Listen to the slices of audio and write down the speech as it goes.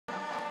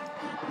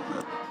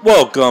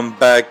Welcome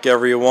back,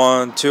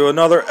 everyone, to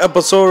another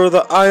episode of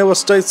the Iowa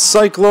State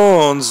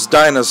Cyclones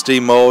Dynasty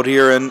Mode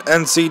here in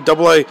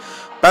NCAA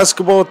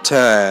Basketball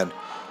 10.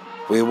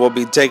 We will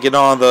be taking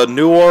on the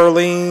New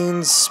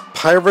Orleans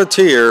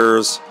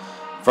Pirateers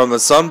from the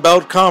Sun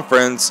Belt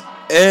Conference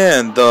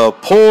in the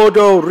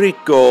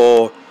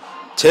Puerto-Rico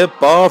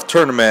Tip-Off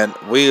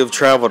Tournament. We have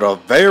traveled a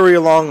very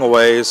long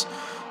ways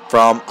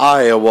from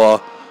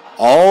Iowa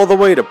all the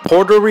way to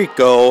Puerto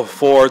Rico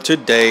for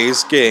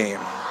today's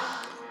game.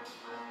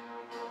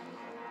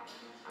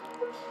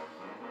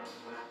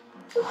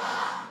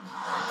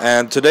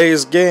 And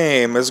today's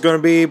game is going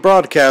to be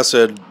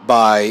broadcasted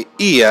by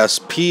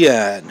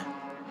ESPN.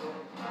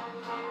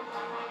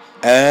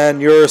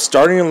 And your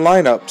starting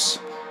lineups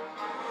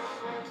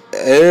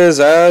is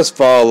as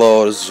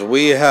follows.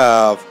 We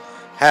have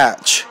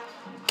Hatch,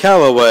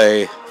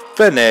 Callaway,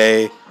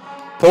 Finney,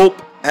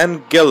 Pope,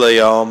 and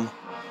Gilliam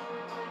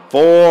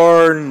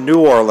for New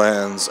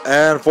Orleans.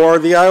 And for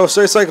the Iowa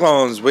State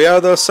Cyclones, we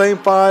have the same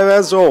five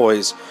as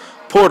always.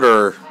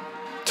 Porter,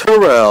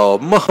 Terrell,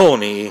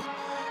 Mahoney,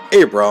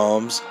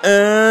 Abrams,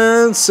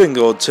 and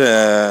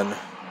Singleton.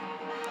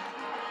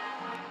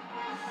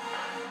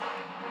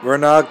 We're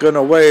not going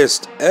to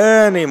waste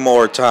any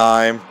more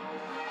time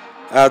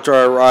after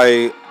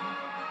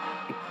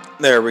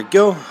there we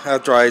go,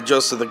 after I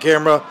adjusted the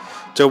camera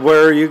to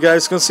where you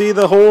guys can see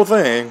the whole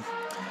thing.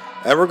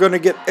 And we're going to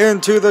get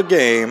into the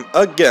game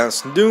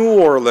against New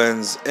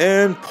Orleans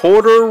in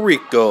Puerto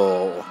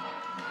Rico.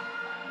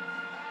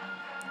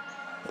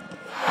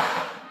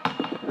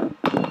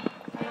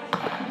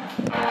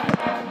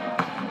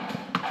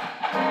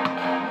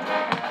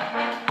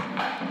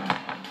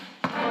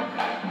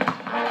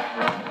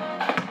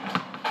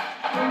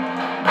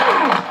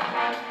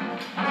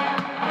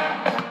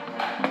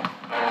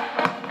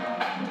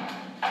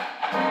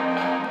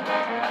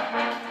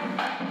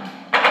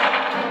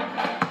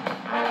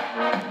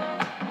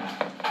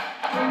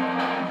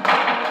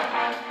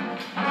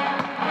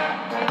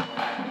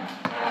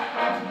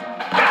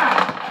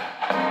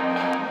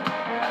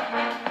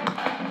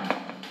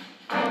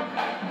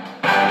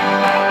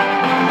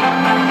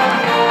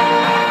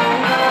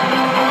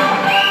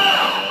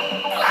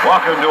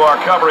 Welcome to our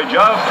coverage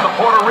of the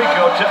Puerto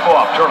Rico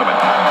Tip-Off Tournament.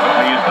 With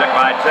me is Dick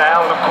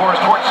Vitale, and of course,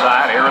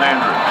 courtside, Aaron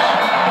Andrews.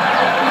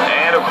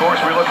 And of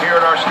course, we look here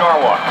at our Star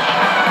Watch.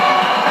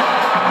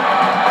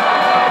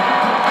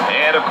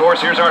 And of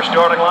course, here's our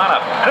starting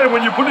lineup. Hey,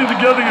 when you're putting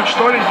together your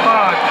starting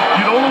five,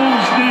 you don't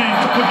always need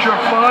to put your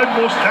five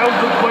most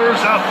talented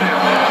players out there.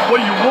 What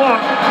you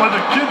want are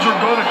the kids who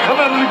are going to come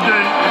out of the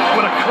gate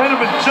with a kind of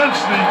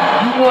intensity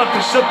you want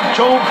to set the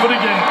tone for the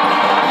game.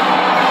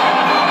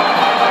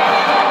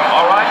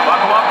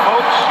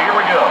 Here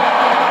we go.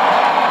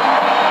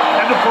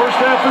 And the first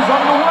half is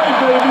underway,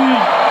 baby.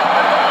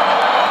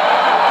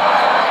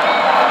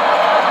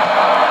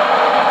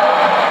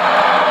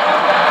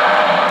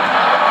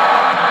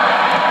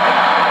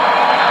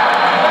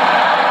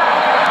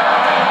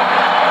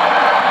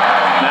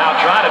 Now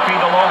trying to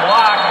feed the low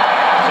block.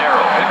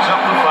 Terrell picks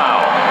up the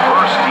foul.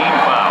 First team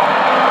foul.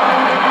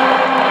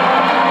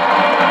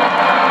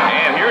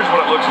 And here's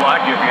what it looks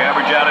like if you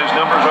average out his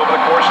numbers over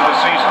the course of the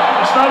season.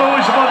 It's not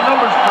always about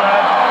numbers,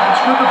 Brad. It's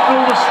good to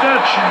fill the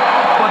stat sheet,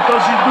 but does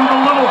he do the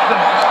little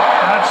things?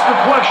 That's the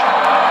question.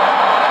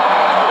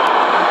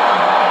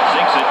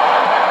 Sinks it.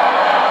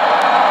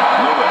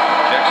 Lewis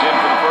checks in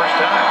for the first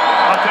time.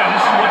 I'll tell you,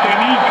 this is what they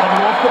need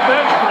coming off the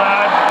bench,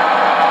 Brad.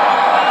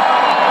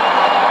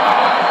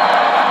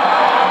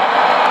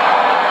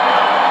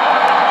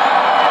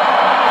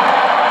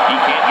 He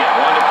can't get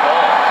one to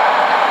fall.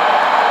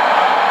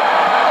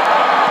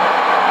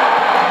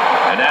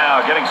 And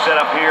now getting set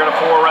up here in a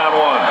 4-round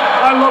one.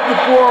 I love the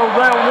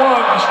 4-round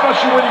one,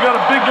 especially when you got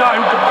a big guy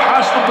who can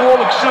pass the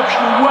ball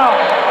exceptionally well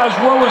as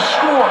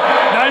score.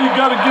 Now you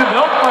got to give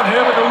help on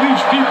him, and it leaves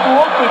people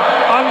open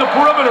on the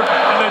perimeter,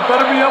 and they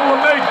better be able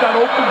to make that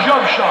open jump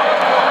shot.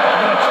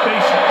 Let's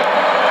face it.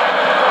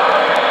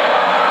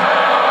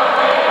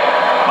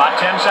 About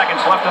 10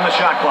 seconds left on the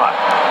shot clock.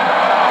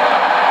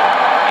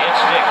 It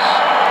sticks.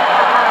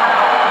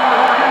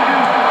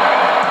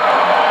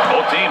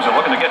 Both teams are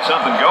looking to get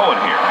something going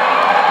here.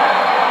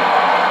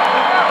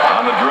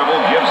 On the dribble,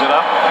 gives it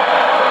up.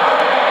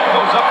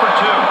 Goes up for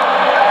two.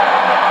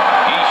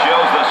 He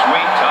shows the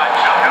sweet touch.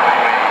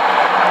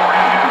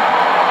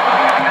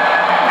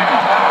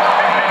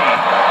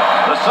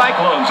 The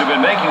Cyclones have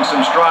been making some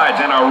strides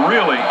and are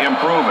really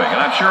improving. And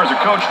I'm sure as a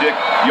coach, Dick,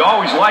 you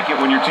always like it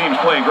when your team's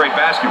playing great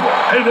basketball.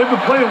 Hey, they've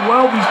been playing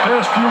well these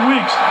past few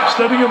weeks.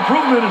 Steady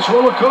improvement is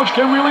all a coach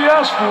can really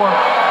ask for.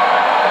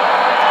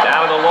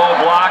 Down in the low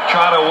block,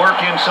 trying to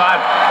work inside.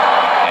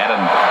 And a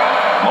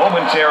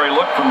momentary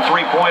look from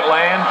three-point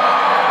land.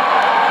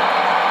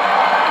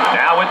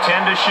 Now with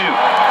 10 to shoot.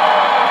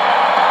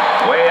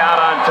 Way out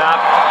on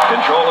top,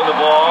 controlling the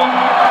ball.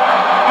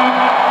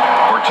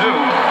 For two,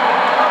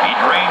 he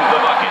drains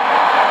the bucket.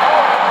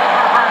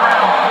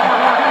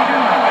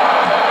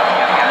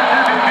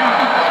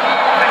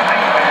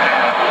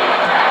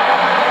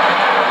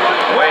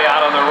 Way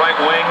out on the right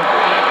wing.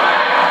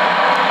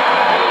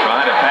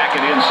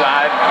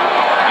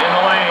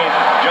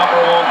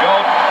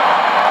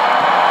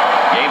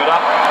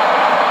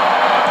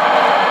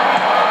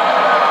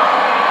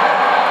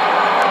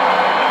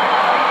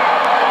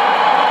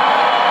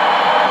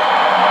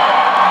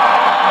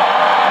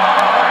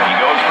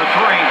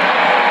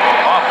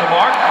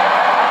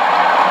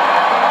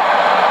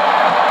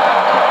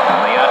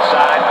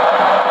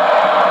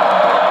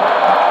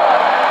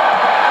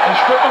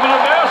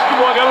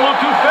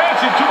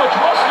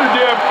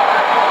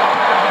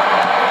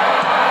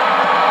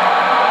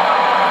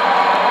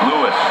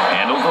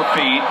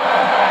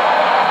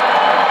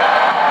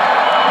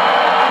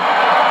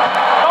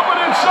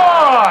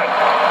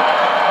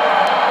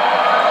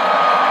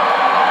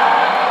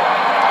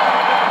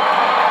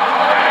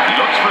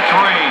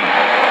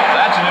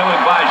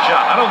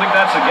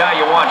 That's the guy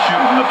you want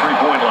shooting from the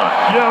three-point line.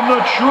 Yeah, I'm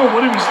not sure what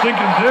he was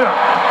thinking there.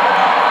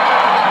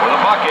 With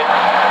a bucket,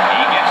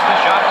 he gets the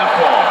shot to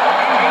fall.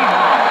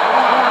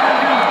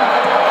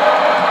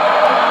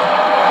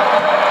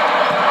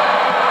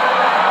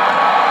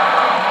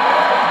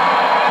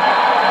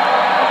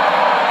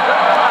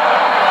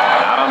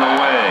 Out on the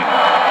wing.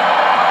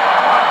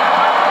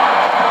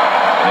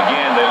 And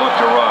again, they look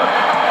to run.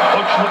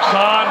 Coach looks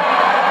on,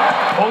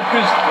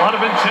 focused, a lot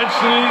of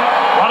intensity,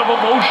 a lot of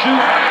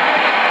emotion.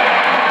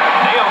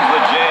 Nails the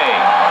J.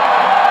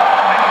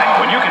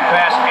 When you can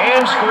pass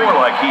and score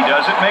like he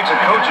does, it makes a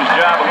coach's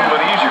job a little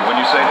bit easier when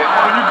you say that.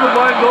 When you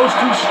combine those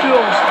two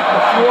skills,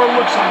 the floor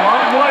looks a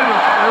lot lighter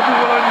for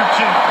everyone on your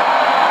team.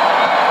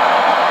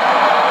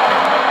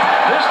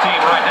 This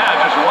team right now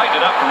just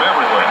lighting it up from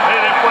everywhere. Hey,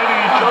 they're fighting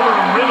each other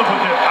in rhythm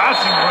with their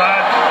passing,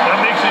 Brad.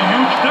 That makes a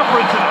huge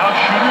difference in how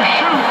shooters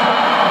shoot.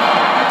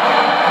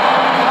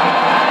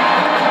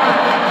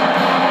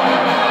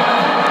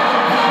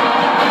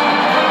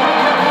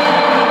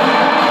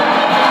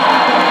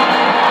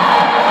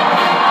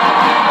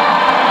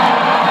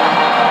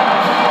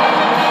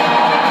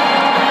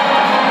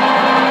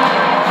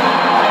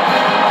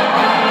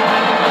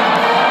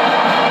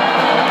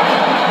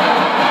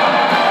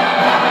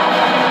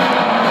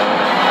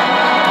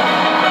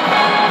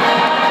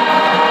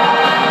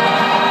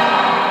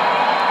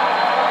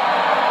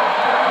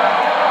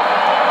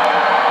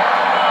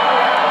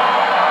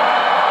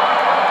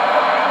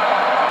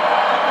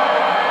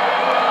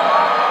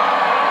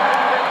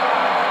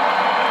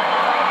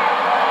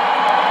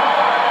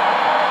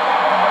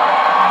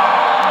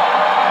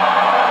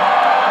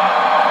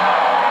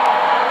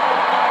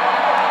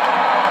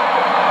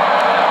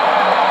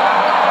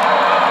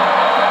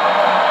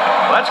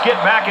 Let's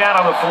get back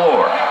out on the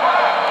floor.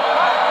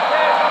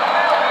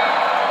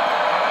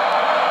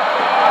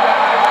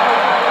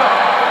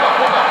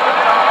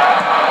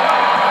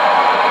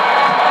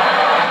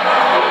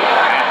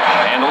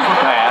 Handles the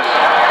pass.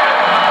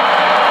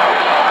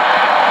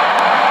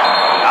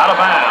 Out of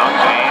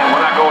bounds, and we're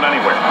not going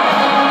anywhere.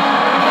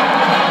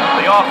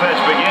 The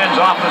offense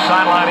begins off the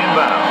sideline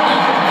inbounds.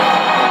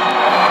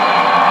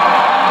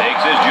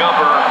 Takes his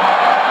jumper.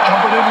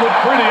 Jumper didn't look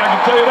pretty, I can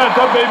tell you that.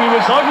 That baby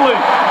was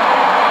ugly.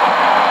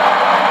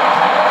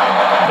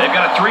 They've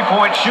got a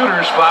three-point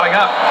shooter spotting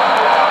up.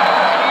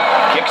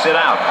 Kicks it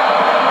out.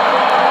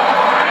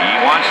 He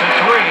wants a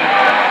three.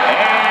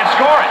 And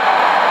score it.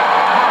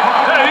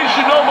 Hey, you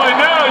should know by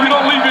now you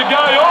don't leave your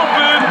guy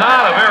open.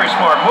 Not a very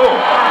smart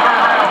move.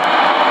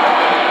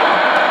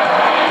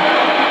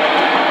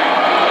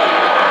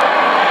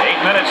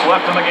 8 minutes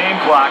left on the game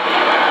clock.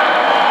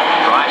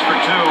 Tries for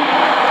two.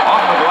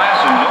 Off the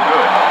glass and no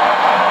good.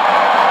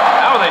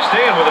 How are they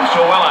staying with him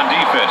so well on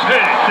defense?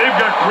 Hey, they've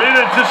got great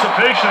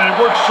anticipation. They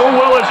work so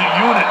well as a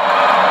unit.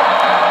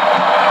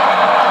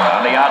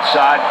 On the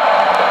outside.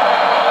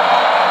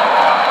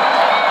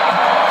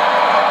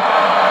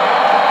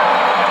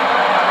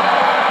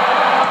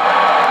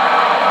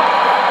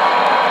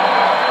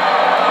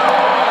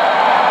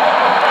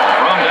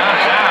 From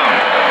downtown.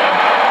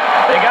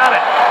 They got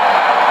it.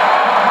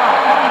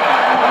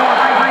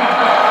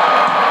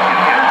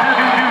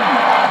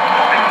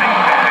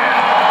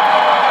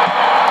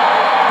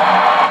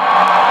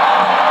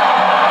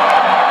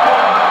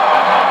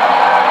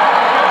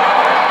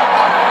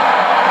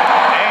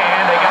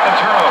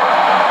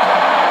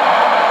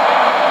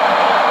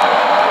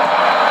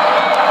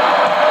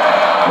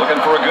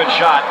 For a good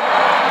shot.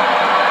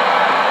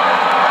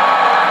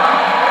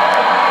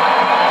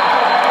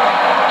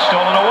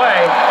 Stolen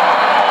away.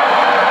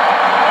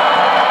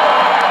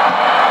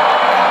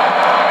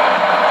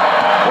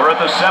 We're at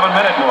the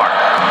 7-minute mark.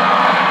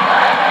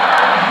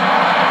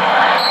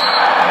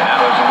 And now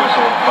there's a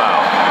whistle of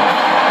foul.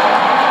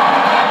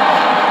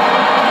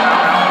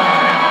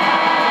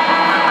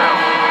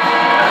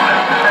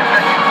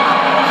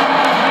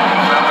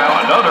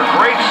 Another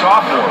great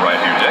sophomore right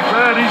here, Dick.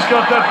 Brad, he's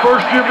got that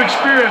first year of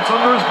experience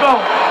under his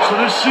belt. So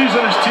this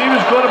season, his team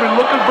is going to be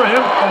looking for him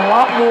a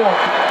lot more.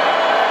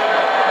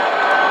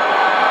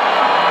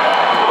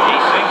 He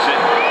sinks it.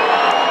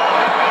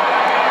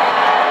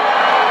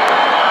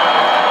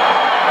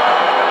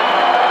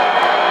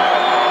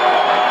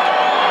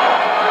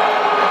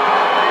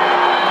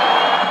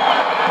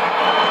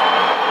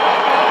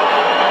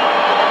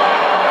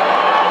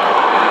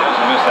 He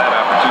doesn't miss that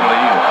opportunity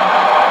either.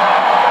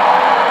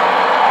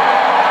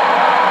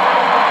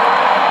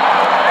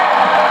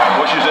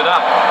 Pushes it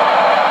up.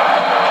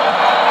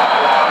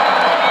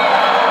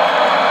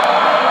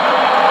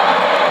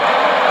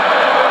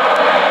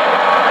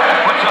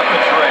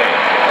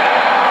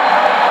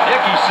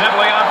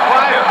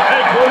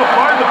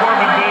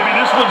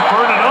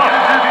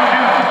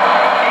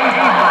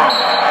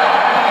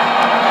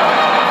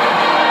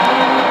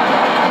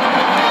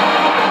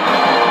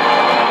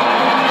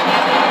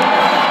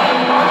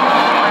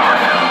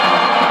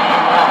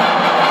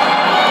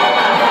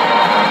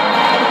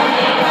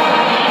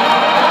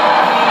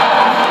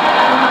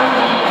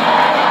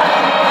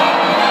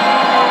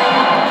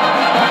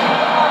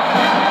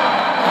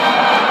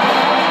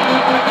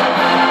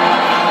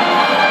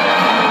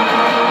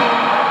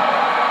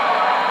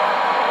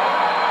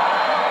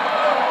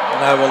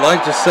 would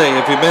like to say,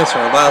 if you missed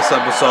our last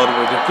episode,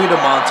 we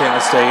defeated Montana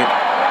State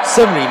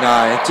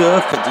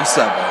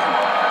 79-57.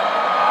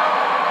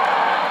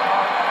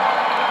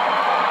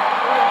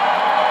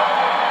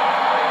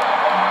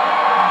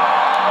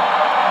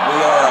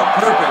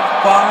 Perfect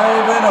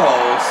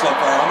 5-0 so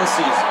far on the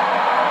season.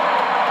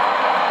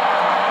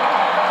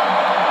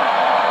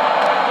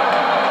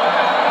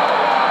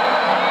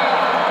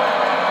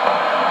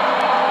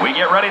 We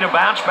get ready to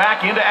bounce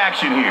back into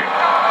action here.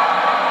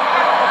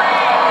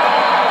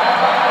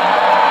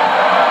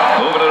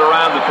 Moving it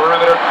around the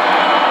perimeter.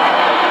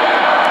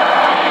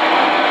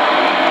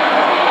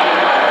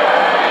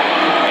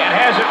 And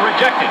has it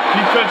rejected.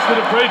 Defense did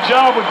a great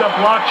job with that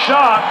block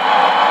shot.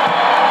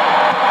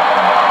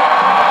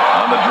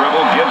 The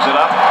dribble, gives it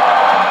up.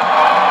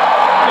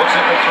 Looks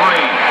at the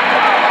three.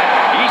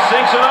 He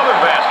sinks another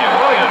basket.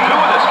 What are you going to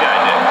do with this guy,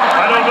 Dick?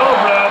 I don't know,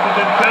 Brad, but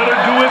they better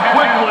do it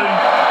quickly.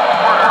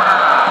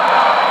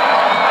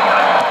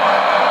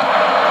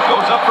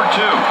 Goes up for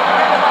two.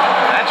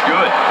 That's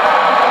good.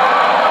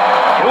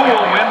 Who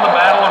will win the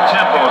battle of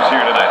tempos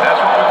here tonight? That's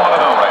what we want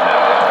to know right now.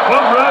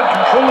 Well, Brad,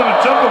 controlling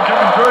the tempo can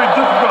be very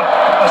difficult,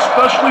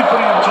 especially for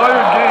the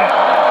entire game.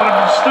 But if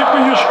you stick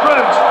with your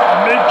strengths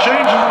and make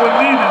changes when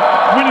needed,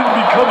 winning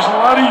becomes a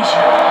lot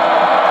easier.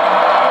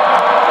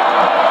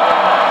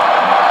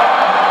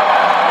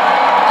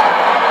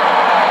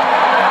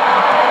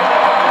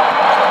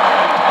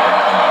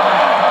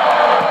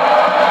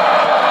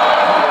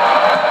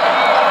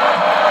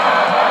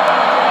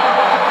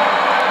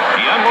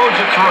 He unloads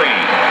a three.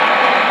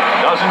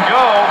 Doesn't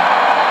go.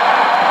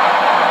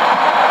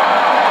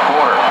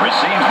 Porter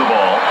receives the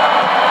ball.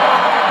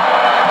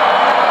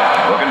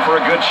 Looking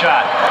for a good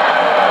shot.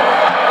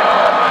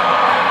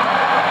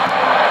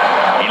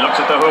 He looks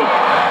at the hoop.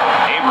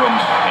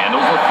 Abrams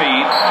handles the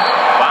feed.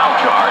 Foul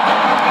charge.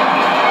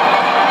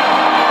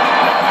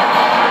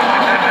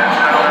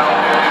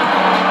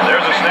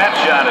 There's a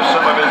snapshot of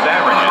some of his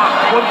averages.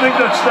 One thing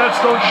that stats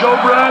don't show,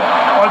 Brad,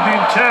 are the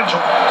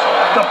intangibles.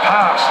 The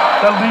pass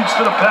that leads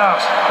to the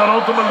pass that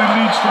ultimately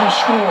leads to the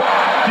score.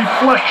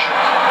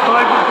 Deflections,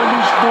 diving for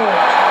loose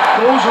balls.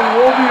 Those are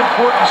all the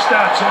important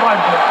stats in my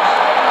books.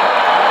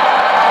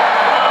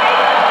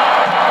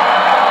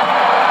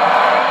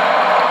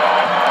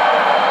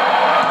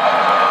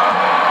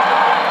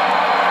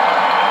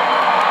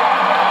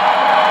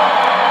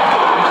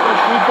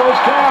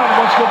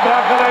 Let's go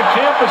back on that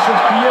campus as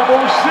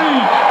PMOC.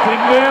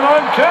 Big man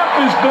on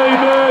campus,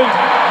 baby.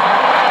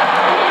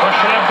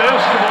 Pushing that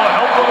basketball,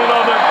 help one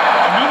another,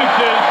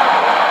 communicate.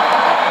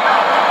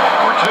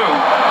 For two.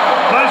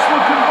 Nice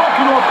looking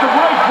bucket off the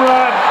break,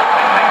 Brad.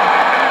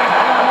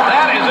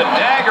 That is a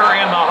dagger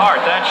in the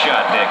heart, that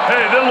shot, Dick.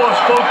 Hey, they lost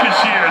focus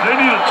here. They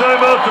need a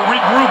timeout to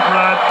regroup,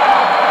 Brad.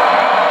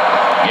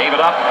 Gave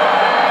it up.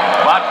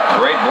 But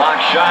great block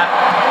shot.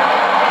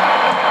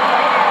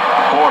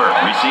 Porter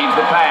receives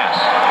the pass.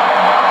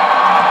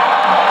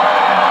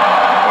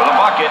 For the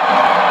bucket.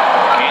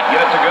 Can't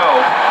get it to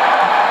go.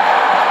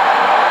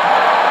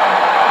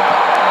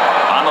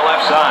 On the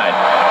left side.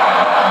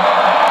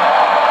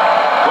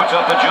 Puts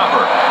up the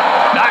jumper.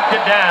 Knocked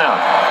it down.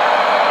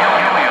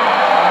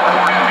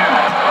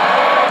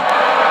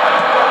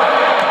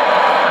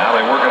 Now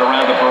they work it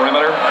around the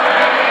perimeter.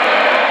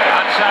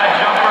 Outside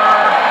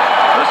jumper.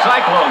 The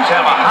Cyclones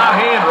have a hot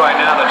hand right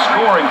now that's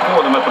scoring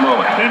for them at the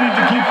moment. They need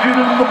to keep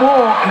feeding the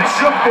ball. It's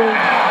simple.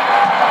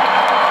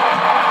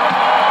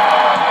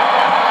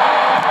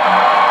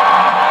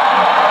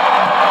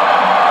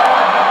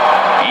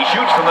 He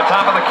shoots from the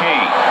top of the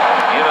key.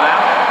 In and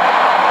out.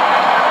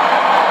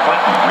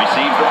 Clinton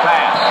receives the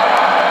pass.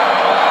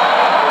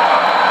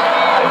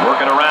 They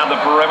work it around the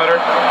perimeter.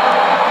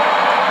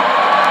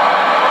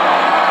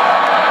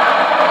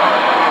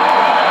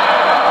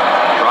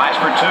 Tries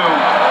for two.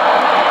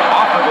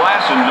 Off the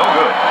glass and no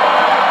good.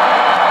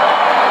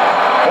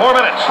 4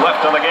 minutes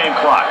left on the game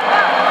clock.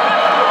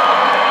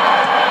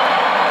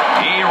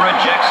 He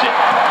rejects it.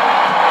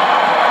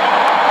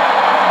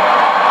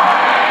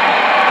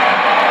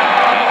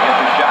 Can't get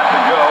the shot to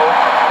go.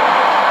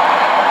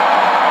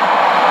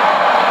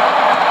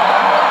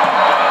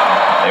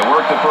 They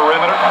work the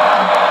perimeter.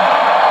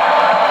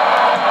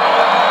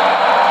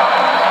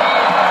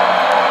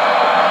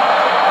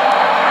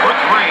 For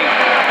three.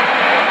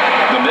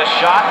 The missed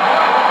shot.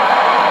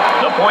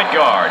 The point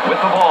guard with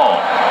the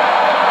ball.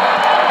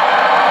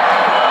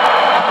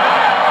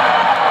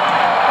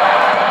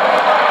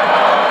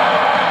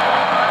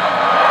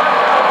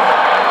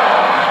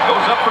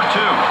 Goes up for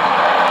two.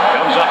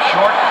 Comes up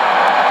short.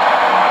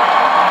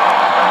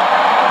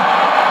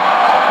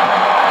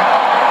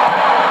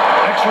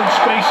 Excellent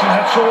spacing.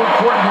 That's so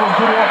important to a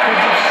good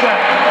offensive set.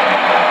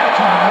 It's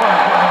even more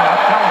important to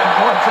have talented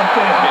guards up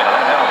there. Yeah,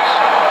 that helps.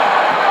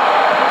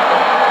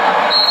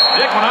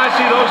 Dick, when I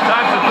see those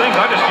types of things,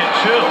 I just get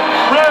chills.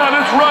 Brad,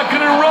 it's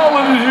rocking and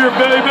rolling in here,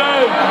 baby.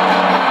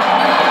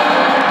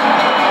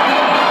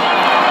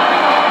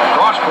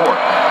 Cross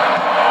court.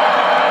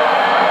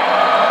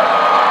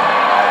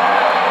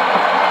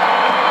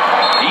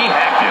 He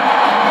hacked him.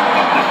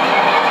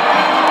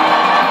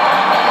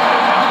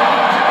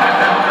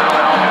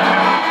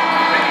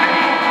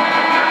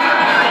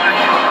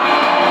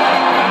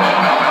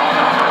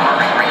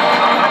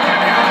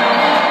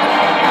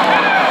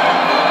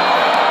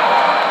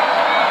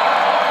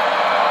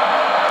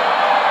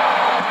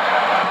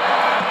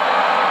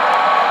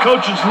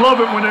 coaches love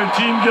it when their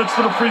team gets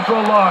to the free throw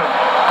line.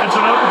 It's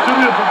an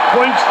opportunity to put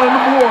points on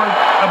the board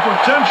and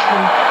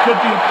potentially get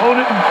the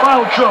opponent in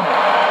foul trouble.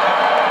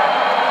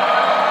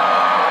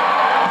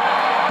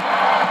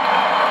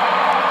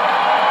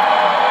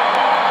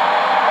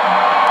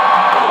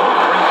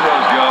 Free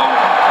throws go.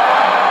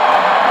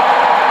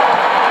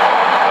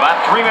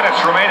 About 3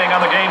 minutes remaining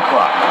on the game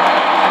clock.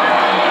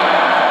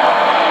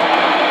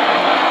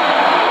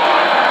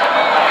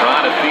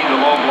 Trying to feed the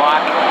low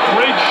block.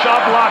 Great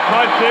shot block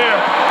right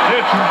there.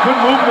 There's some good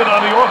movement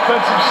on the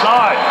offensive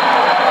side.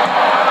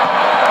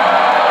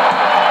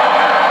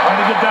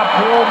 Trying to get that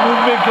ball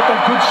movement, get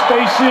that good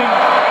spacing.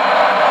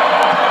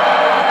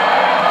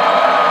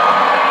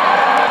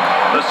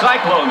 The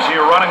Cyclones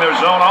here running their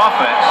zone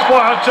offense. Boy,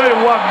 I'll tell you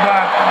what,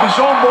 man. The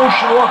zone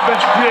motion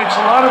offense creates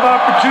a lot of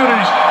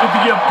opportunities if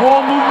you get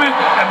ball movement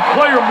and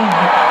player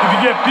movement. If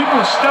you get people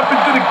to step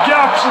into the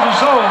gaps of the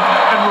zone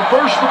and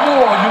reverse the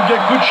ball, you'll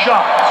get good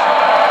shots.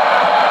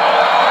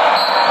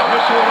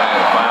 Whistle away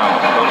and foul.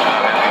 Coach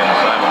not happy on the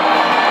sideline.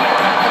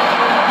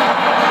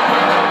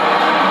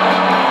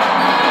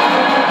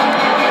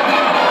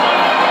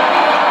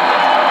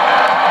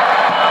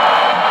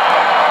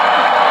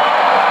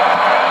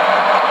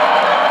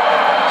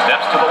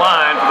 Steps to the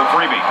line for the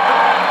freebie.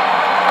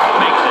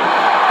 Makes it.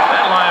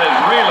 That line is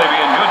really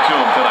being good to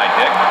him tonight,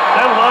 Dick.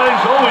 That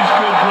line's always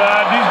good,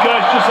 Brad. These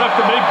guys just have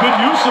to make good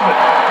use of it.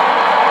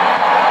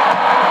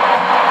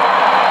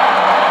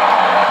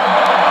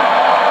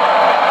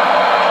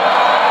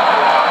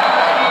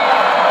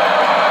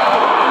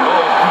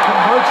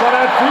 On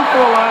that free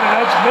throw line, and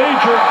that's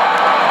major.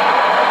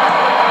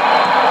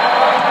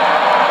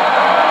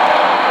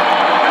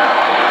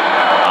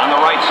 On the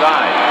right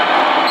side.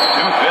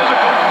 Too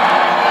physical.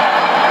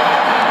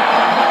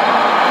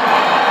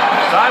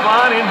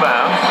 Sideline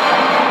inbounds.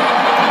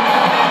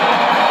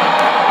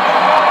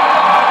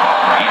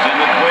 He's in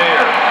the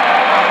clear.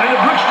 And the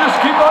bricks just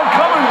keep on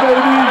coming,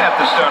 baby. We have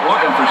to start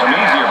looking for some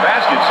easier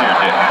baskets here,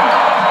 Dick.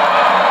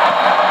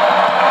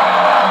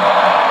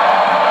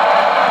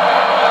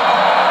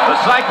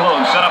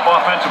 Cyclones set up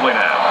offensively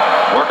now.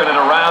 Working it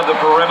around the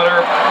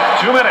perimeter.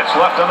 2 minutes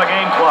left on the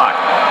game clock.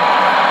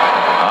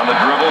 On the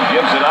dribble,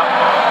 gives it up.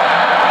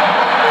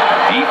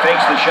 He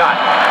fakes the shot.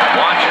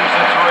 Launches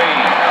the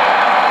three.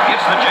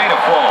 Gets the J to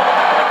fall.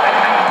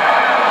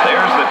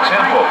 There's the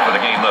tempo for the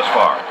game thus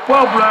far.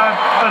 Well, Brad,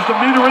 as the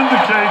meter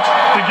indicates,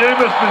 the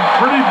game has been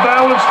pretty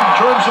balanced in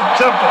terms of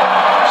tempo.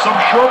 Some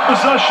short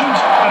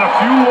possessions and a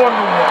few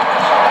longer ones.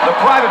 The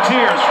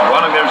Privateers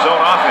running their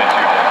zone offense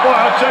here. Boy,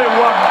 I'll tell you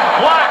what.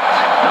 Blocked.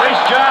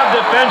 Nice job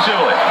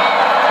defensively.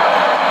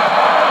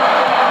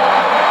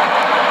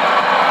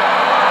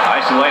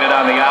 Isolated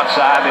on the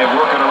outside. They're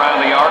working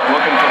around the arc,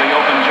 looking for the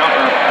open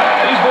jumper.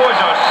 These boys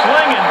are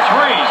slinging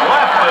threes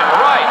left and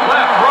right,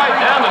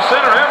 down the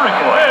center every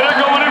play. Hey,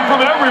 they're going in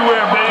from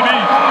everywhere, baby.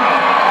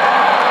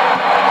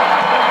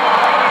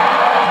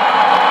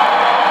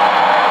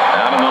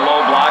 Down in the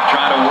low block,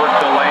 trying to work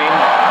the lane.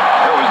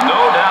 There was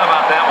no doubt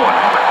about that one.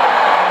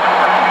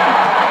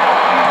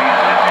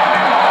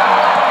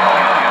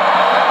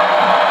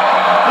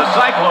 The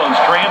Cyclones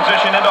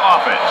transition into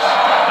offense.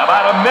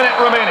 About a minute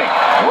remaining.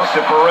 Work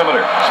the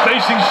perimeter.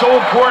 Spacing so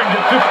important.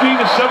 Get 15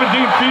 to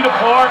 17 feet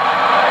apart.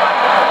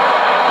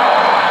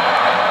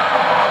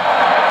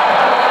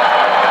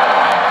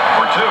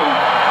 For two.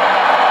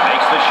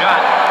 Makes the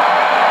shot.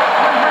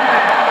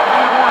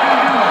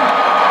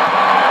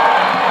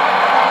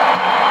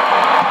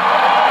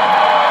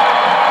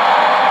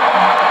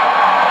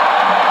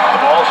 The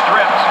ball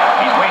stripped.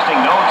 He's wasting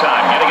no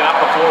time getting it up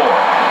the floor.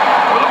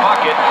 For the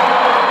bucket.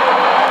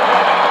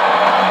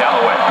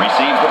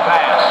 Receives the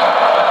pass.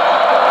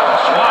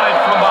 Swatted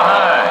from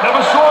behind.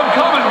 Never saw him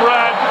coming,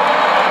 Brad.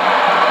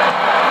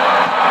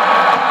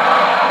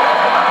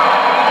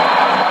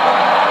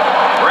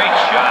 Great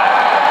shot.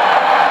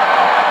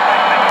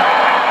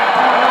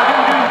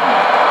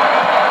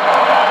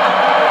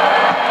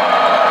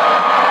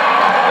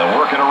 They're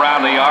working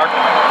around the arc.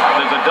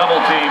 There's a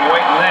double team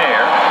waiting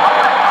there.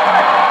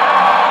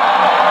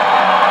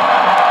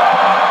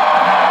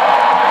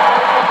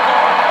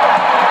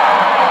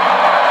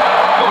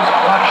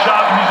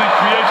 Shot usually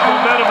creates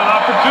momentum and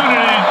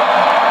opportunity.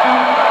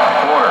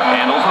 Porter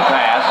handles the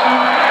pass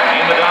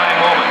in the dying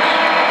moments.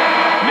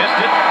 Missed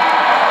it.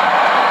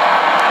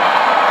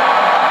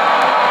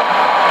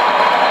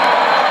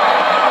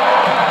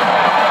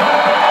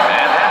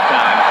 At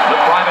halftime, the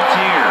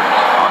Privateers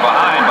are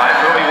behind by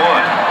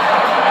 31.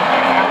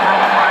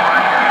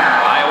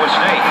 Iowa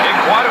State did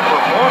quite a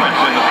performance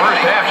in the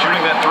first half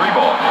shooting that three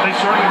ball. They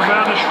certainly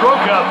found a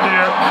stroke out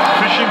there,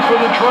 fishing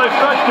for the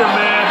trifecta,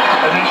 man,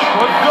 and they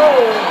struck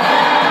gold.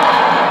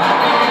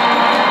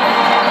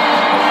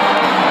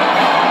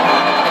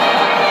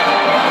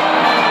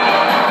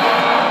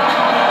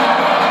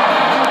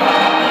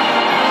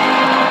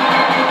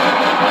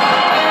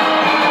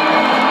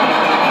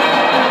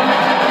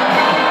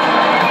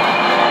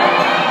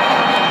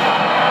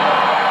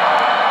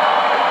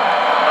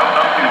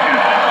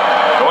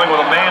 Going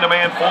with a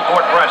man-to-man full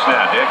court press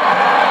now, Dick.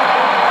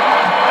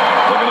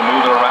 Looking to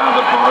move it around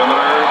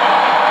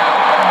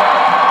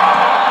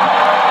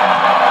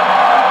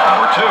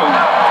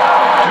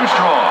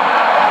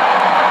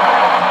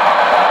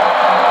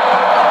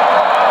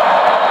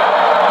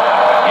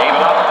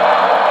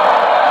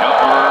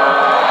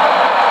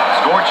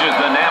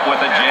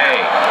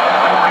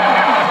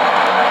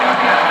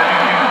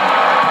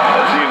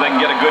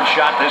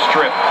shot this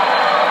trip.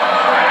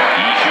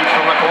 He shoots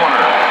from the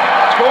corner.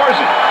 Scores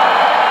it.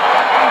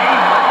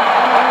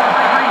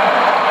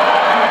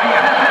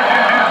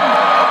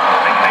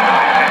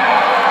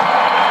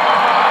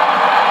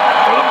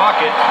 For the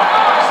bucket.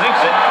 Sinks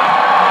it.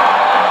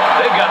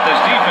 They've got this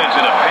defense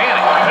in a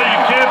panic. Hey,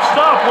 you can't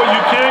stop what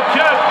you can't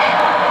catch.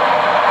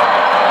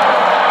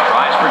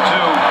 Tries for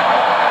two.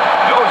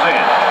 Goes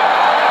in.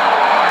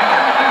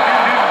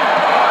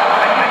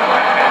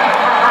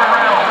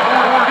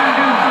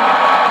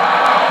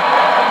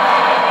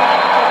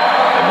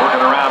 They're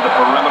working around the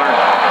perimeter.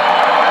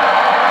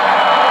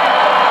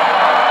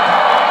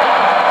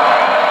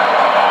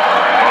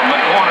 From the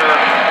corner.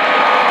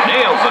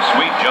 Nails a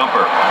sweet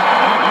jumper.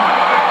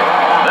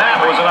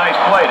 That was a nice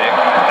play, Dick.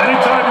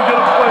 Anytime you get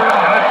a player in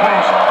a high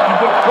post, you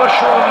put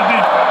pressure on the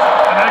defense,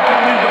 and that can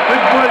lead to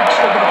big breaks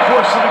over the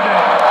course of the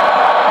game.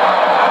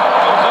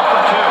 Goes up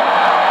for two.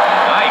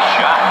 Nice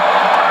shot.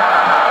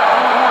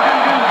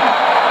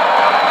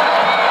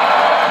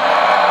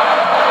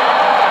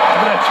 Look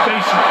at that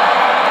spacing.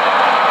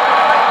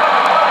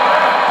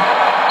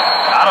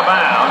 Out of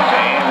bounds,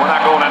 and we're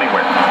not going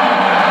anywhere.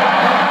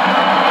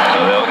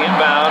 So they'll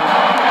inbound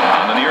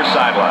on the near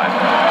sideline.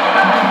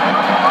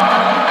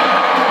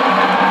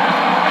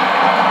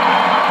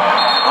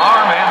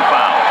 Arm and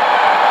foul.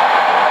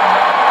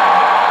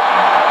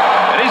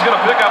 And he's going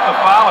to pick up the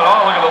foul, and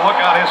oh, look at the look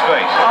on his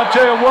face. I'll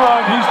tell you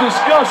what, he's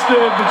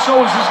disgusted, but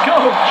so is his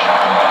coach.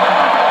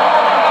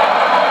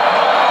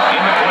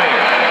 In the clear.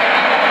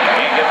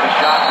 Can't get the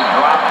shot to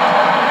drop.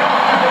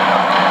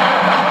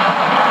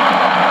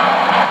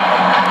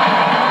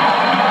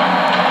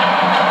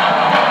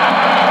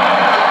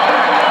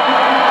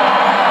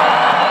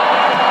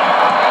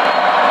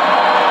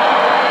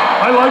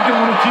 I like it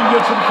when a team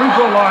gets to the free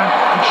throw line.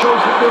 It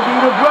shows that they're being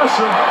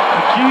aggressive.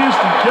 The key is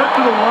to get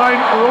to the line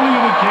early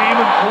in the game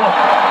and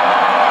often.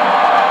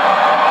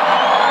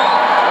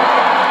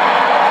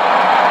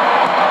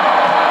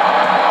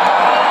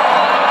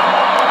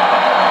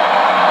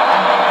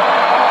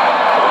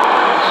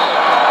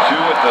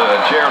 Two at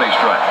the charity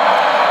stripe.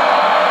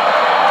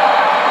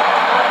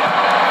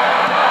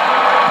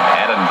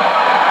 And a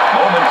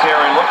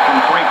momentary look from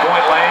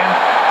three-point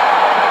land.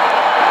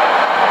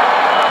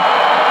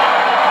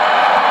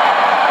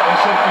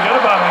 Forget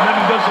about it, and then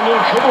he does a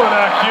little dribbling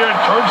act here and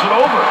turns it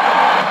over.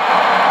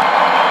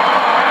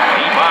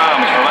 He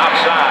bombs from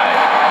outside.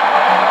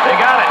 They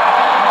got it.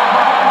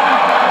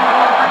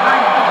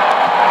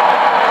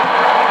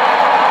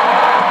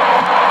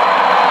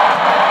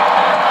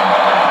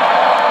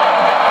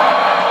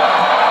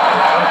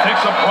 Trying to take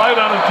some pride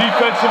on a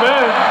defensive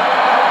end.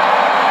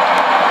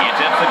 He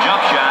attempts the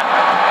jump shot.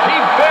 He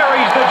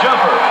buries the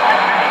jumper.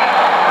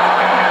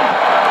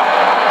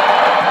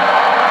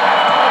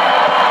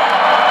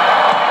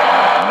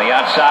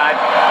 Outside.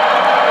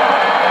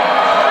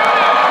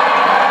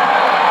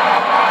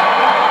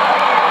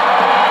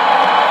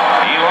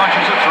 He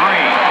launches a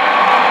three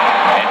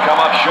and come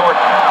up short.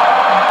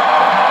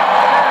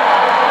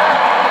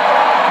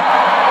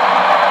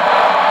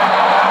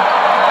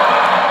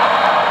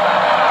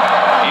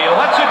 He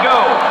lets it go.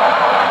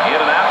 In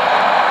and out.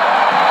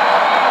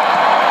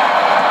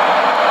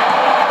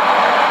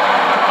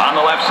 On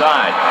the left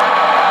side.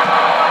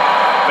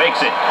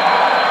 Fakes it.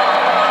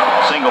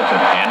 Singleton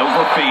handles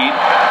the feed.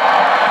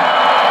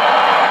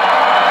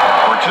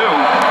 Two,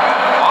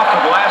 off the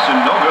glass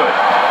and no good.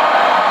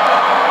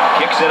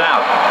 Kicks it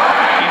out.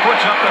 He puts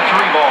up the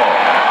three ball.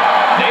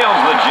 Nails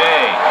the J.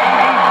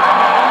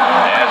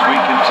 As we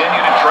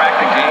continue to track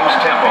the game's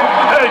tempo.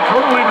 Hey,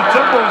 currently the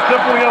tempo is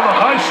definitely on the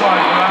high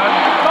side, Brad.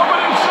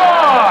 Coming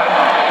inside.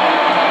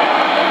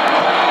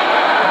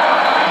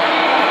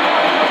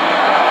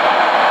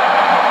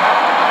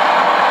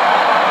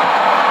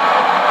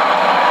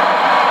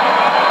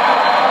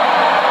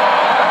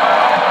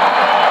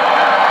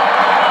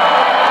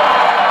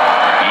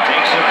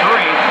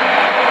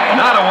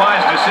 Not a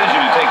wise decision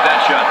to take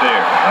that shot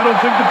there. I don't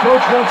think the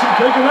coach wants him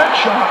taking that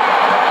shot.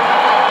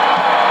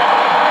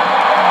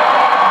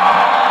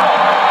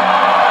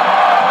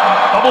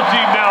 Double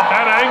team now,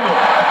 bad angle.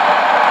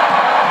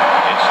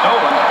 It's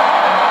stolen.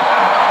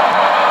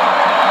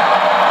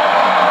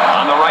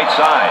 On the right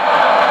side.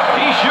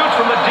 He shoots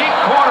from the deep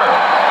corner.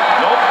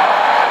 Nope.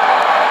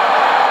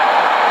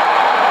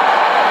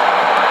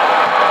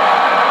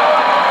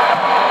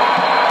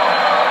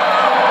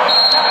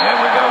 And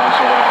we got a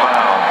whistle and a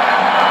foul.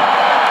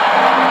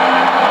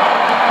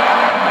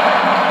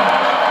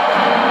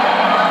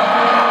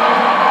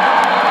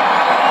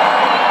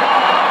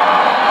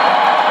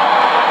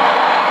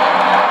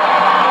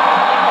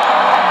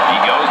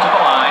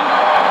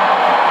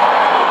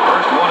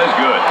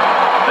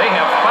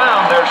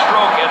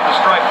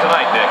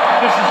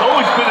 This has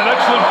always been an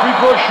excellent free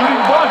throw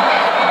shooting bunch.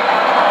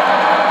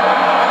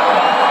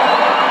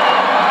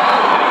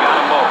 And he got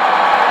them both.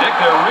 Dick,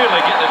 they're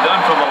really getting it done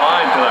from the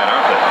line tonight,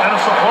 aren't they? And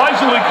a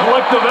surprisingly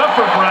collective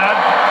effort, Brad.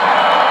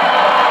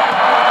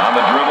 On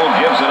the dribble,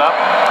 gives it up.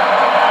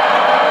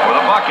 For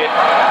the bucket,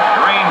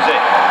 drains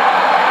it.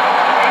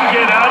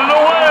 Get out of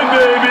the way,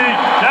 baby.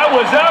 That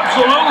was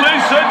absolutely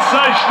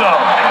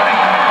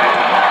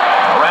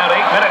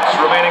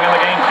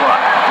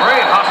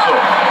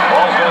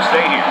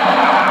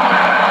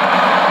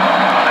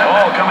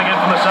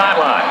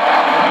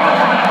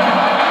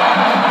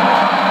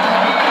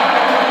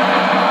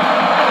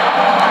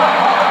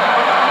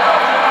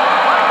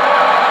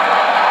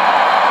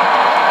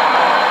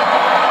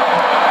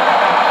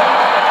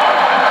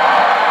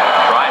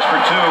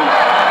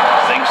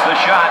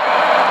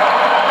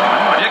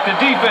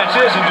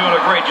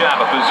job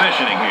of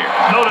positioning here.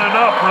 No, they're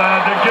not,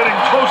 Brad. They're getting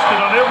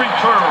toasted on every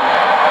turn.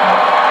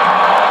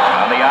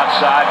 On the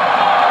outside,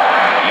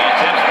 he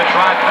attempts the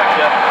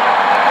trifecta.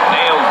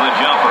 Nails the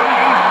jumper.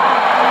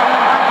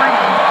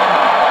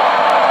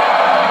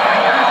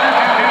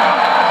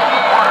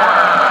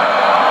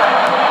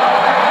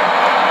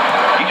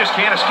 He just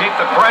can't escape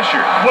the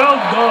pressure. Well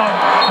done.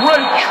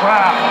 Great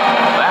trap.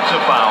 That's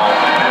a foul.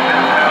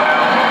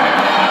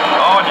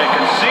 Oh, and you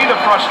can see the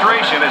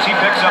frustration as he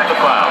picks up the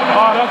foul.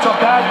 Oh, that's a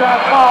bad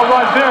foul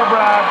right there,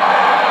 Brad.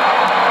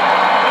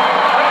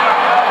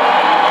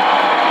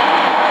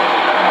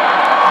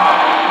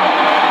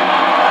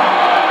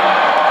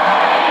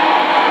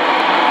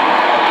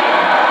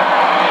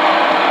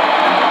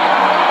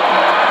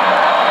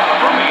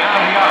 From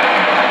beyond the arc.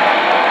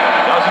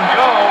 Doesn't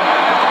go.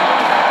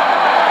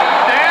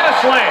 And a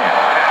slam.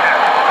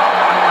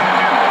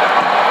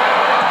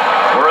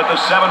 We're at the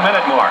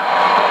 7-minute mark.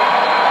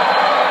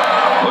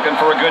 Looking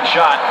for a good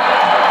shot.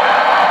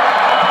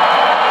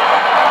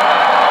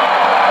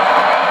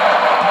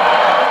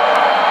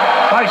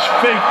 Nice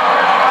fake.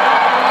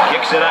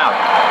 Kicks it out.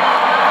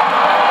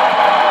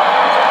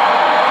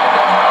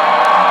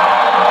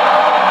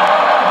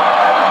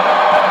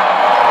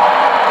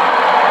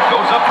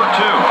 Goes up for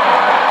two.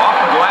 Off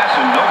the glass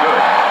and no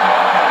good.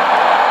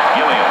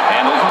 Gilliam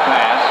handles the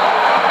pass.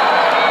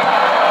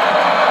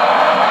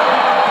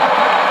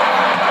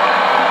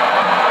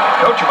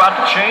 Coach about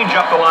to change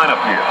up the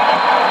lineup here.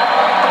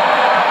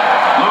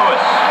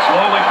 Lewis,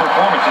 slowly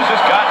performance has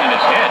just gotten in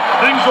his head.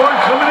 Things aren't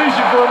coming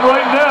easy for him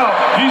right now.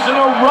 He's in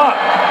a rut.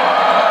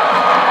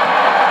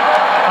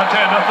 I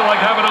tell you, nothing like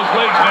having those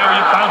legs, man, where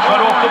you bounce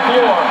right off the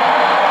floor.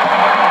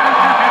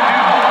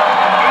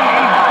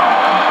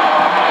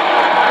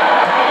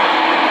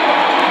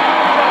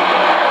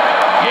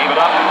 Gave it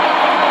up.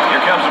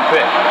 Here comes a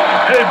pick.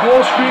 Hey, ball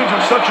screens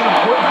are such an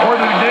important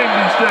part of the game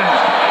these days.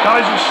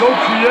 Guys are so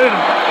creative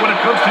when it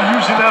comes to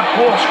using that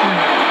ball screen.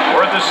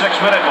 We're at the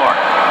 6-minute mark.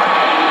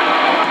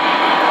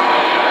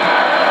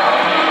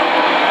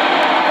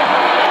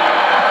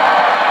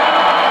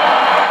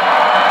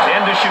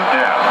 10 to shoot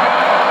now.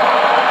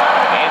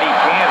 And he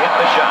can't hit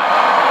the shot.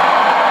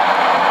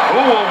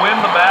 Who will win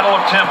the battle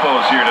of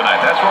tempos here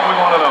tonight? That's what we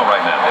want to know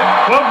right now, Dick.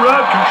 Well,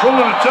 Brad,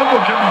 controlling the tempo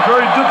can be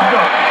very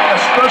difficult,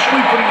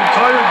 especially for the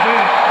entire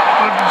game.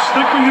 But if you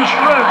stick with your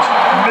strengths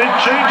and make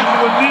changes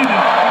when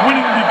needed,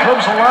 winning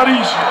becomes a lot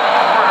easier.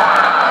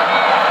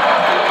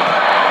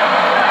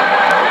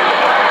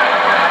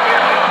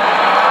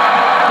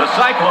 The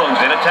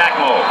Cyclones in attack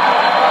mode.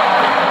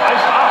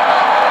 Nice hops.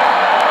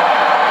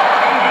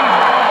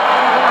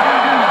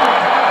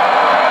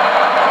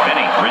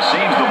 Finney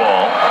receives the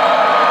ball.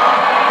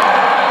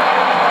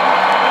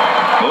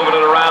 Moving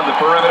it around the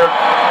perimeter.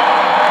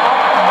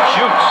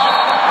 Shoots.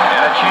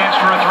 And a chance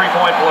for a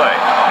three-point play.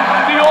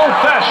 The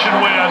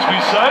old-fashioned way, as we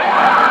say.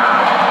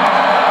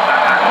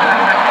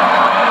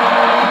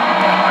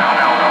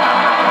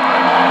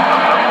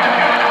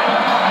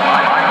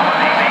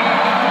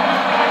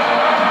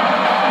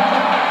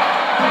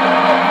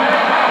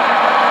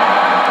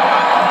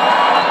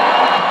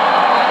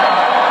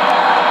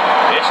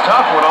 It's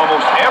tough when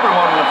almost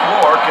everyone on the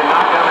floor can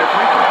knock down their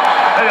free throws.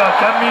 Hey,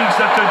 that means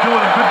that they're doing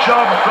a good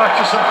job of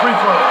practicing free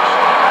throws.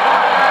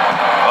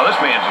 Oh, this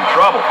man's in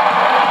trouble.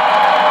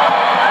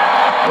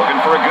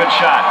 Looking for a good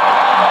shot.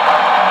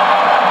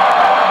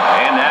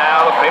 And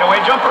now the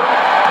fadeaway jumper.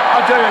 I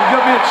tell you, you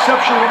got to be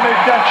exceptional to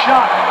make that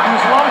shot.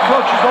 Because a lot of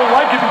coaches don't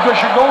like it because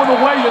you're going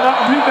away, you're not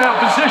in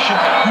rebound position.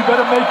 You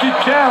better make it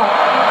count.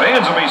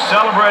 Fans will be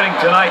celebrating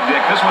tonight,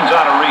 Dick. This one's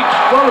out of reach.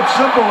 Well, it's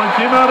simple. They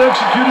came out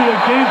executing a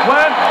game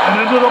plan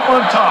and ended up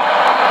on top.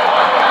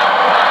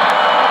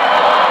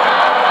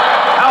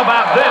 How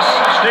about this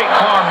State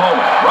Farm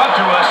moment? Brought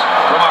to us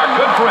from our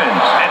good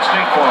friends at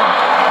State Farm.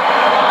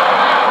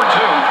 For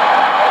two.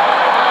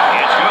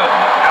 It's good.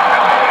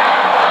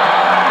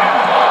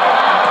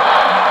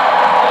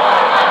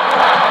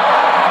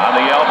 On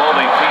the elbow,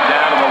 they feed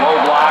down to the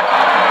low block.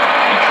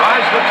 He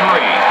tries the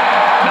three.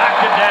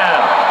 Knocked it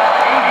down.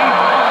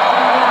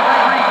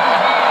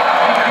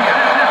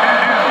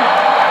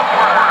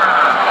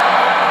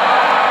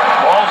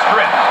 Ball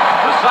stripped.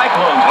 The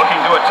Cyclones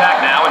looking to attack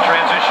now in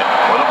transition.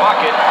 For the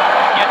bucket.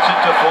 Gets it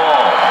to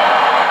fall.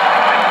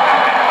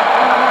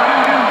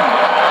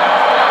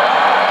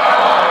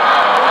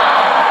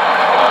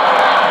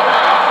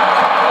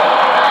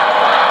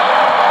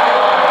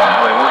 Now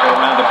they work it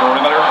around the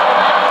perimeter.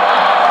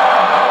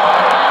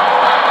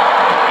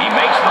 He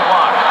makes the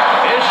block.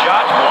 His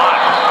shot's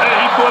blocked. Hey,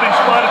 he thought he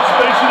spotted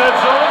space in that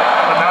zone,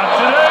 but not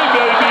today,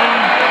 baby.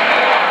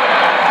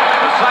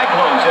 The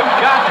Cyclones have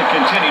got to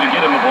continue to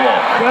get him the ball.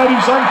 God,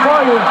 he's on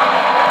fire.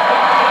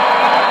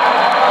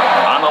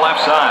 On the left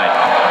side.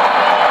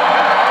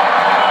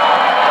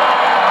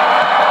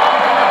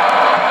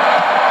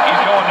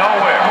 He's going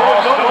nowhere.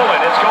 Ball stolen.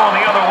 It's going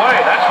the other way.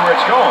 That's where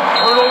it's going.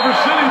 Turnover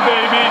city,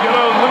 baby.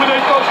 Gonna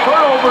eliminate those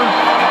turnovers.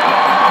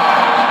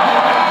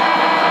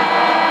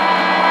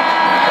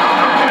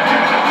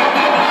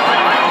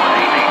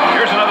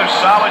 Here's another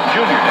solid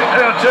junior.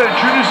 Hey, I'll tell you,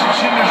 juniors and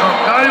seniors are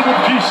valuable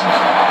pieces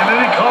in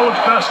any college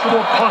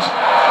basketball puzzle.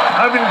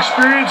 Having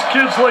experienced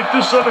kids like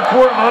this on the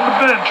court and on the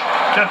bench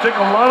can take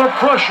a lot of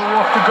pressure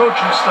off the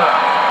coaching staff.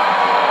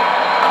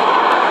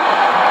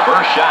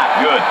 First shot,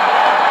 good.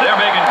 They're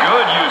making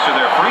good use of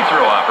their free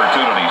throw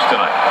opportunities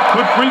tonight.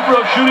 Good free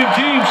throw shooting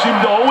teams seem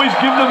to always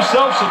give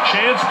themselves a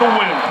chance to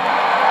win.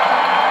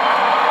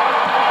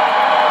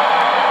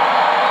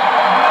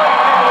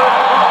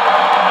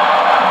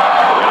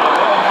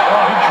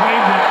 Oh, he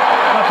drained it.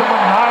 Nothing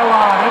but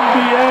nylon,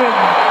 NBN.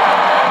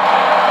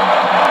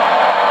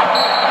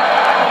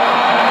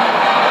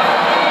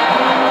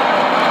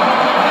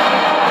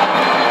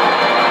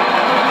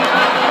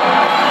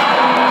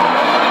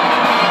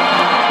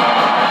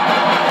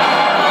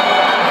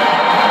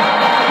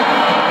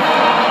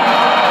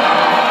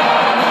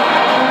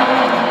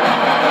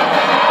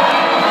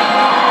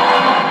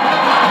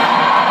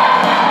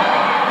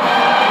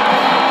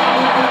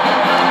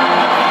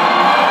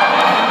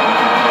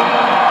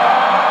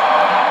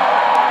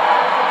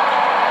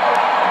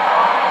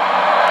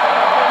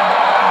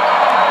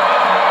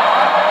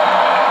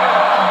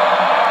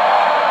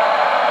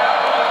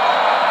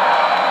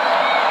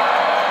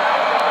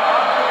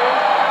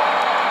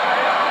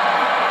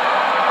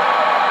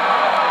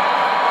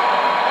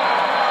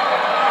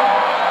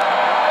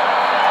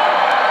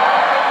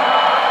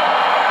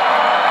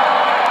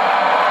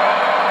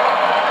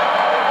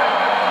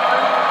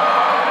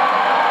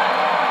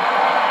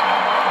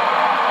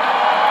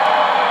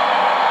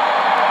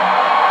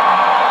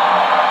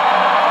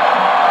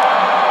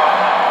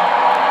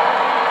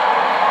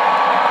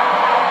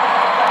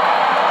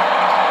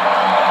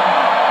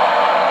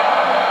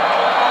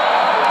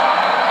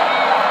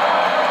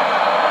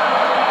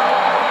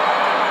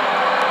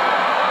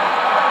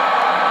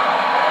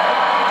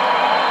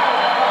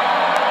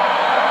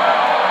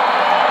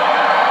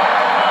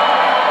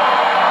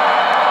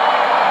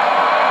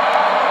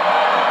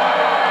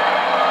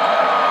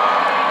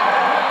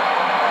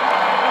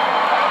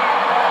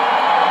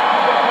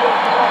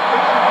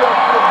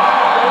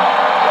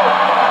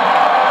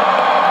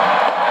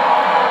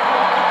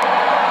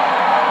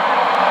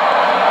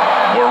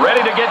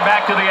 To get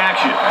back to the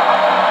action.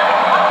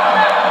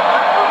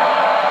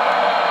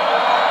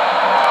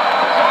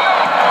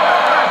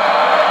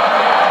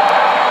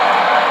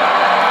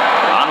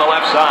 On the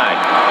left side.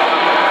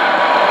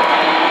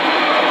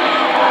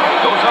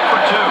 Goes up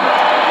for two.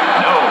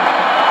 No.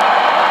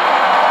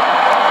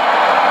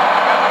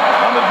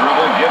 On the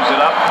dribble, gives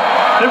it up.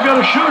 They've got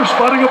a shooter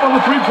spotting up on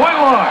the three-point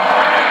line.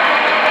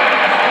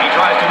 He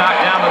tries to knock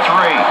down the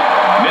three.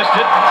 Missed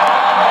it.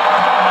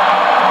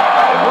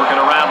 They're working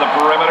around the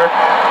perimeter.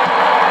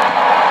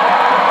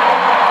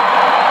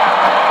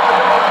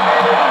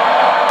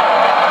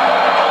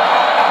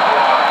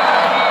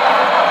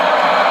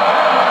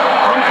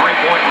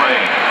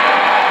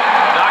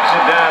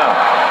 Down.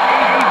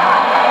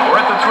 We're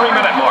at the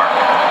 3-minute mark.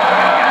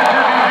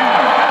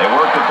 They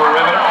work the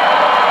perimeter.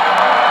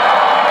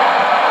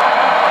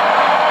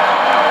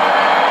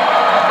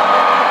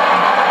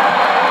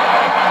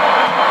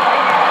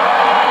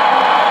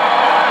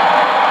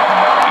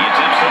 He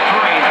attempts the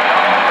three.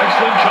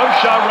 Excellent jump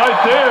shot right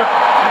there.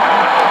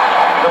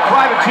 The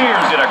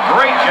Privateers did a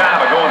great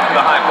job of going through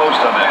the high post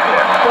on that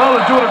play. Well,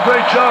 they're doing a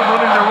great job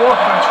running their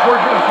offense,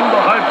 working it through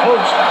the high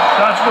post.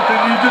 That's what they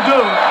need to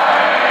do.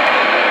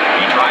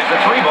 Tries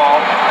the three ball.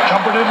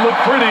 Jumper didn't look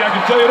pretty, I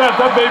can tell you that.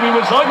 That baby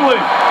was ugly.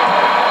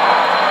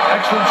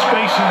 Excellent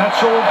spacing.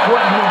 That's so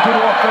important to a good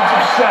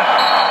offensive set.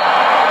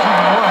 It's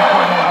even more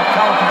important to have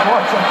talented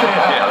guards like they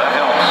have. Yeah, that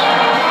helps.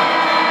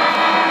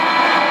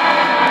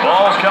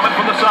 Ball's coming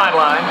from the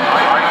sideline.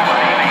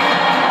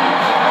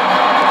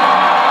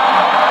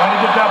 Trying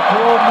to get that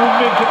ball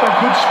movement, get that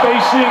good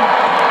spacing.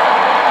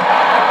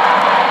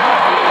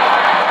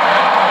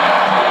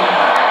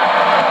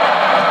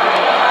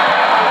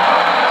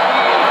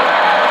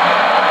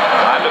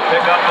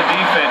 Pick up the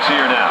defense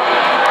here now.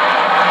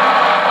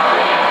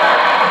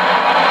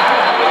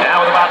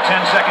 Now with about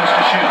 10 seconds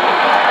to shoot.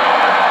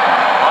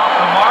 Off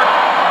the mark.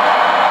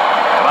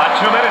 About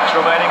 2 minutes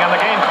remaining on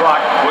the game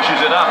clock.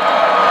 Pushes it up.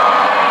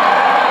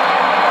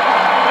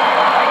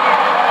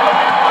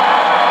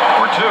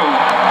 For two.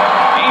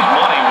 He's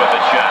money with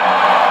the shot.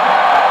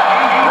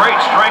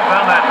 Great strength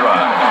on that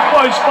drive.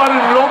 Well, he spotted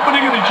an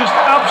opening and he just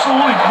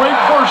absolutely great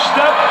first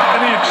step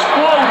and he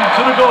exploded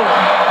to the goal.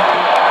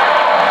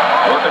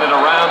 Working it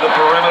around the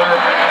perimeter.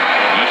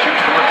 He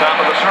shoots from the top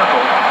of the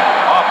circle.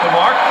 Off the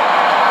mark.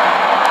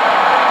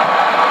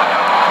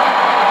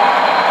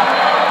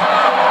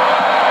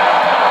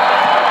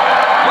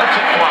 Lets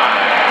it fly.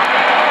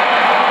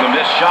 The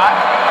missed shot.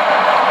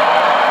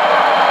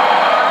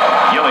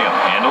 Gilliam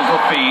handles the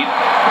feed.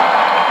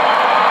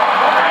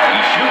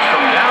 He shoots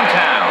from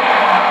downtown.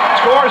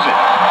 Scores it.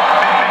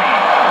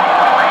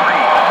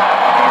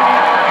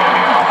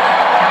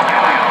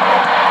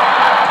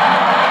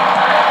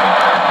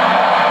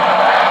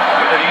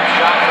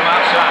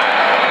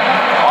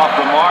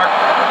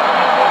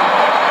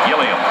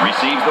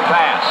 Receives the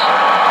pass.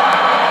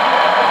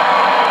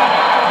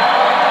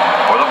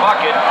 For the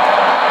bucket.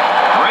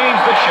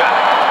 Drains the shot.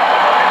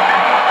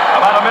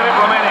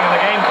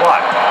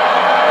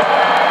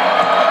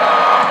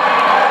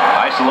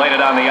 laid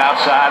it on the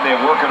outside. They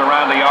work it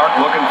around the arc,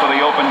 looking for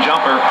the open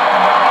jumper.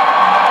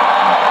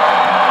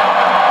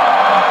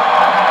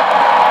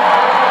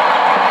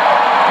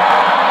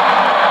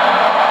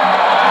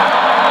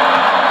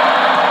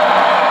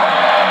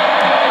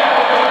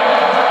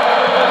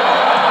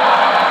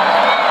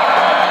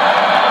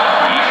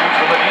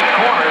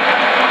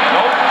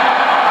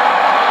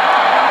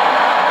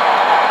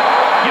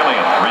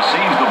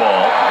 Receives the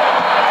ball.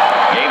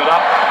 Gave it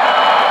up.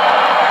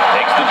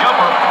 Takes the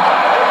jumper.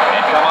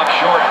 And come up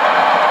short.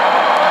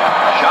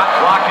 Shot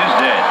clock is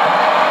dead.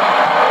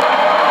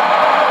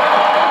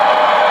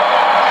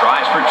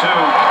 Tries for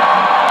two.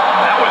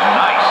 That was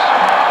nice.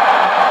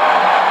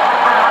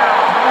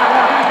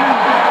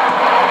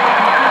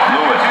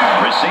 Lewis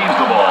receives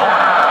the ball.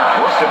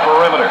 Works the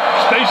perimeter.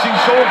 Spacing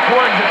so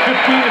important. Get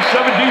 15 to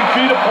 17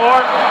 feet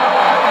apart.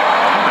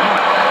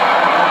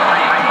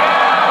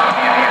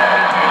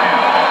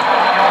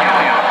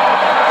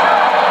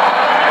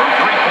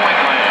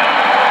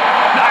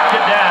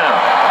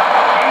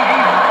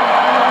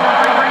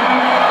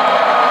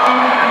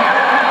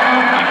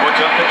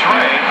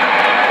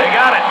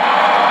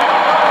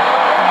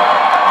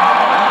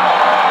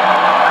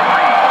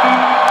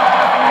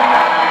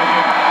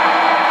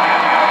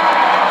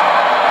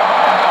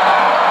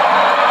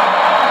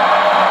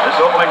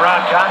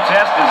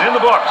 Contest is in the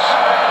books.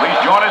 Please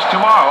join us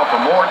tomorrow for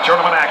more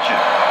tournament action.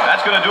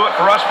 That's going to do it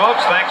for us,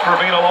 folks. Thanks for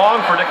being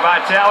along. For Dick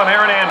Vitale and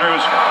Aaron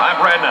Andrews,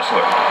 I'm Brad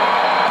Nessler.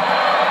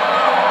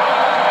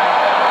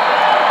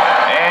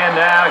 And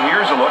now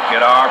here's a look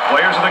at our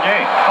players of the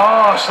game.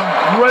 Some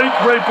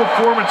great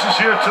performances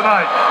here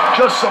tonight.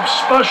 Just some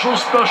special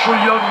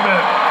young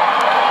men.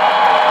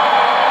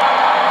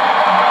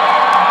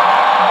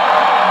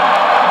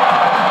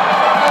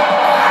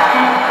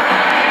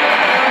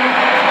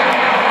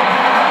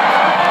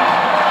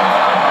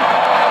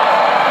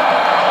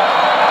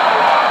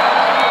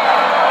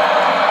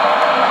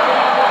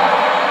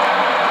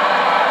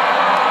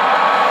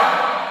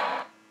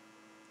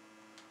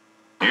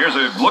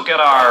 Look at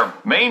our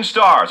main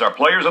stars, our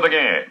players of the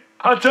game.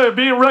 I tell you,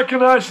 being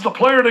recognized as the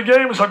player of the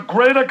game is a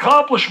great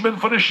accomplishment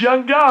for this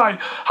young guy.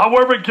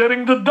 However,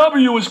 getting the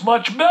W is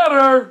much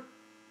better.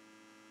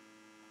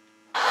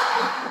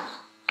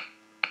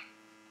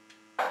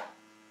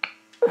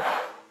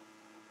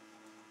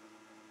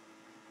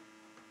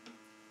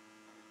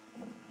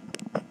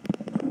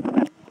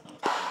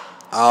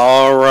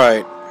 All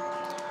right.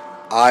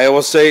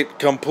 Iowa State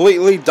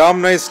completely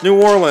dominates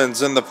New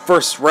Orleans in the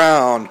first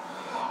round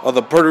of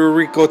the Puerto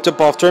Rico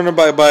tip-off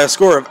tournament by a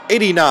score of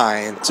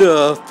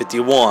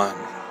 89-51.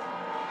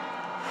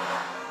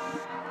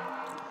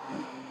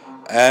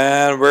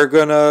 And we're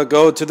going to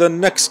go to the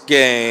next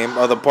game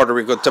of the Puerto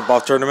Rico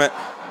tip-off tournament,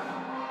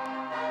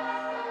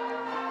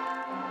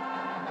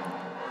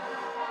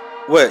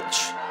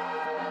 which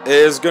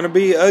is going to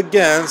be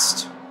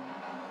against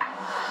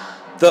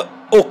the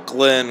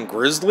Oakland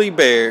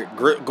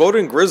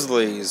Golden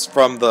Grizzlies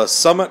from the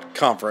Summit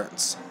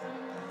Conference.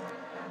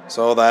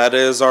 So that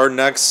is our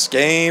next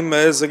game,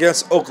 is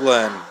against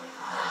Oakland.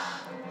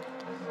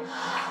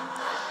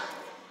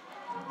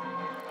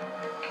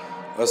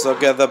 Let's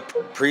look at the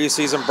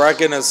preseason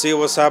bracket and see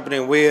what's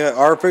happening. We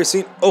are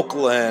facing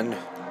Oakland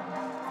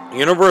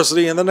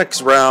University in the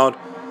next round.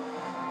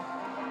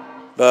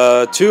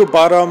 The two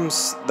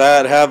bottoms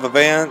that have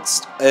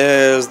advanced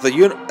is the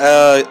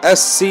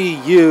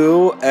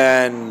SCU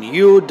and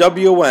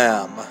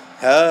UWM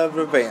have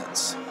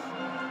advanced.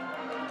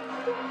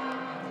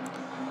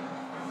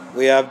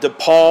 We have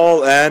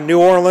DePaul and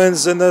New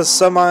Orleans in the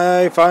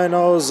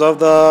semifinals of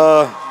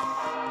the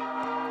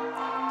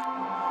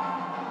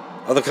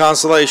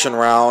consolation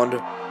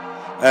round,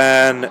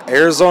 and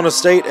Arizona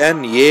State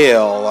and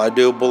Yale, I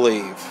do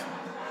believe.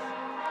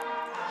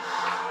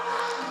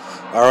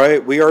 All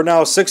right, we are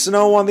now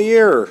 6-0 on the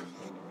year.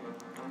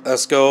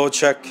 Let's go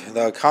check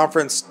the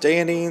conference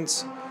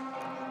standings.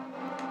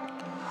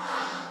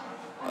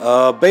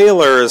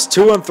 Baylor is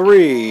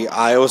 2-3.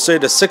 Iowa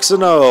State is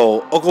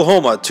 6-0.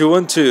 Oklahoma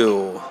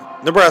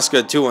 2-2.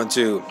 Nebraska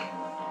 2-2.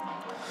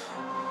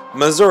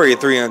 Missouri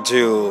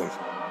 3-2.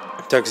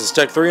 Texas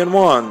Tech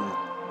 3-1.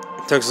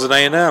 Texas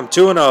A&M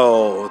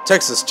 2-0.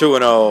 Texas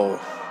 2-0.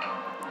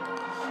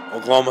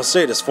 Oklahoma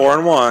State is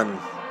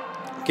 4-1.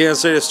 Kansas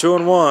State is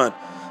 2-1.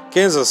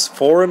 Kansas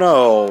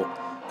 4-0.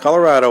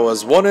 Colorado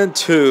is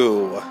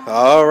 1-2.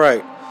 All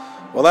right.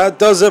 Well, that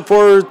does it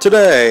for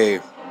today.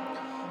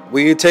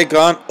 We take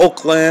on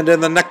Oakland in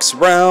the next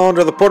round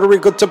of the Puerto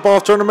Rico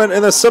tip-off tournament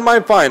in the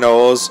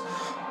semifinals.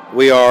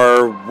 We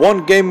are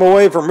one game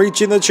away from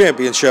reaching the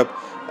championship,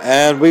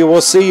 and we will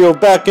see you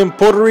back in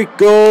Puerto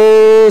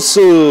Rico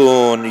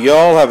soon.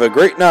 Y'all have a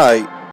great night.